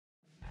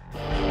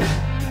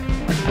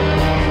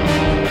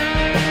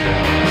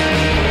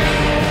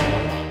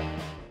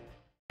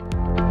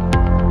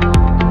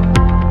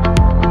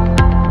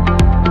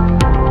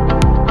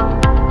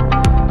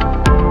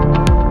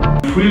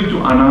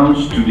to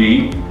announce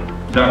today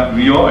that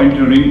we are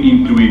entering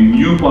into a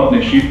new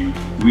partnership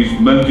with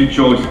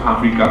MultiChoice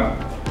Africa,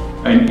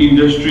 an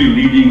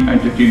industry-leading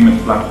entertainment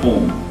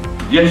platform.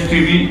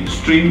 DSTV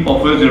Stream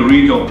offers a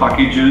range of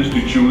packages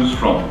to choose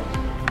from.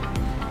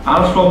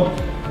 As from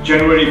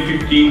January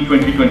 15,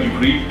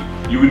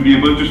 2023, you will be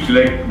able to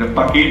select the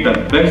package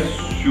that best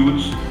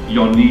suits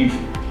your needs,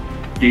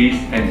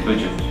 taste and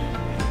budget.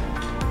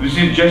 This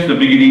is just the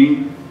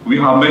beginning. We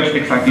have much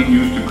exciting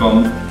news to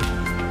come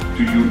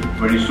to you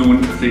very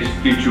soon.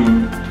 Stay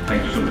tuned.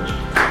 Thank you so much.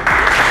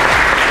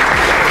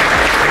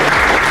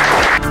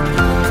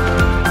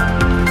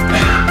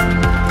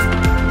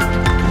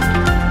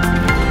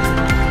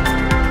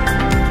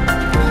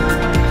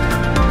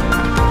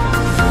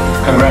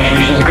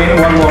 Congratulations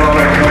again. One more round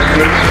of applause,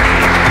 please.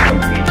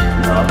 Complete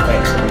Notre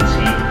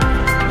Excellency,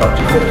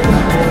 Dr.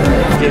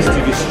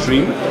 DSTV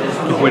Stream,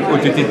 qui peut être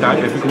OTT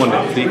gratuit comme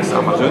Netflix,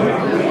 Amazon.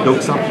 Donc,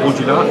 ça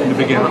produit-là, nous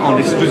begin en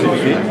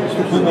exclusivité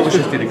pour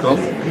Mauritius Telecom,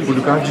 pour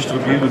le cas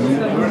distribuer de nous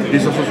des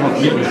 160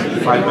 000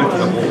 fibres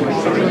tout d'abord.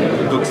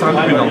 Donc, ça,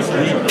 nous peut lancer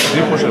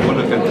très prochainement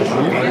dans quelques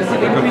jours,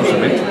 dans quelques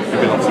semaines, nous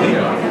peut lancer.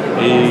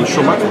 Et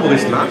Chomat pour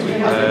cela,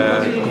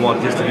 comment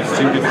DSTV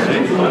Stream peut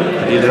faire.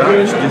 Et là,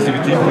 DSTV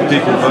pour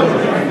Takeover,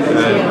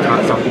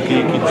 ça pour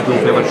qui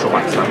peut faire un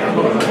Chomat.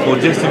 Pour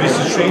DSTV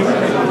Stream,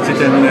 c'est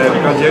un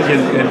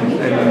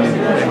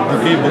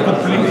bouquet beaucoup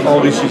plus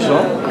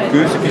enrichissant que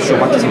ce qui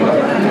Chomat là.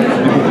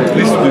 Beaucoup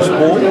plus de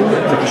sport,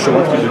 ce qui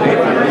Chomat qui donne.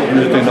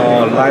 Nous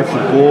avons live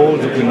football,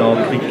 nous avons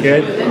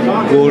cricket,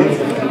 golf,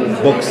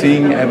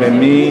 boxing,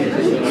 MMA,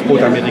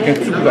 sport américain,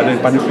 tout ça,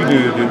 pas plus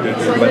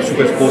de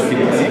super sport qui est.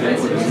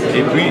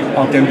 Et puis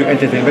en termes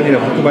d'entertainment, il y a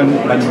beaucoup de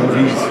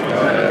movies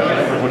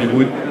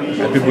Hollywood,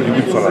 un peu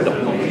Bollywood sur là-dedans.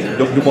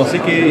 Donc nous pensons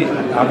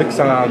qu'avec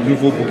ce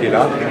nouveau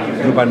bouquet-là,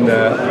 nous avons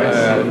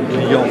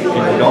clients qui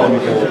sont dans le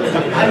niveau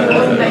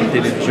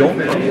télévision,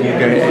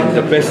 nous avons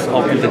the best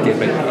of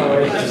entertainment.